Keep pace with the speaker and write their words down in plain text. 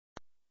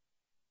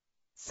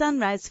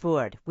Sunrise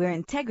Ford, where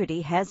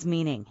integrity has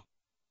meaning.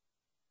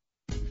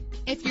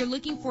 If you're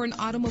looking for an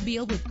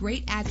automobile with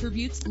great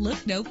attributes,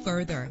 look no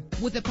further.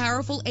 With a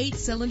powerful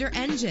 8-cylinder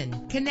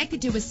engine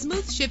connected to a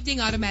smooth shifting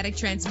automatic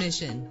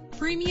transmission,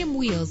 premium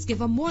wheels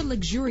give a more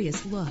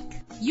luxurious look.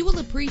 You will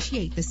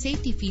appreciate the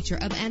safety feature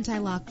of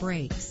anti-lock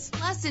brakes.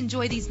 Plus,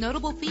 enjoy these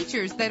notable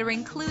features that are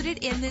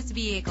included in this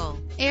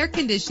vehicle: air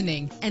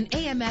conditioning and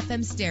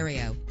AM/FM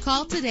stereo.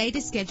 Call today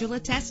to schedule a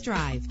test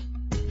drive.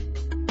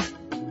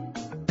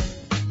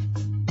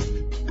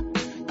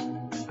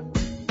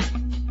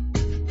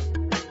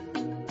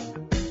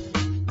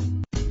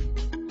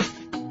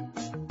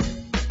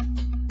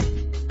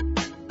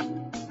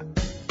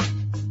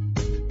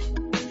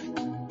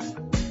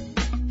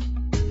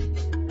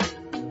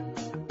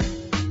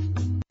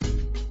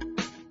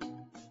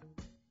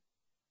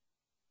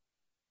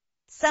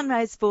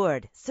 Sunrise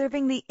Ford,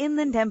 serving the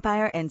Inland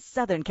Empire and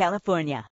Southern California.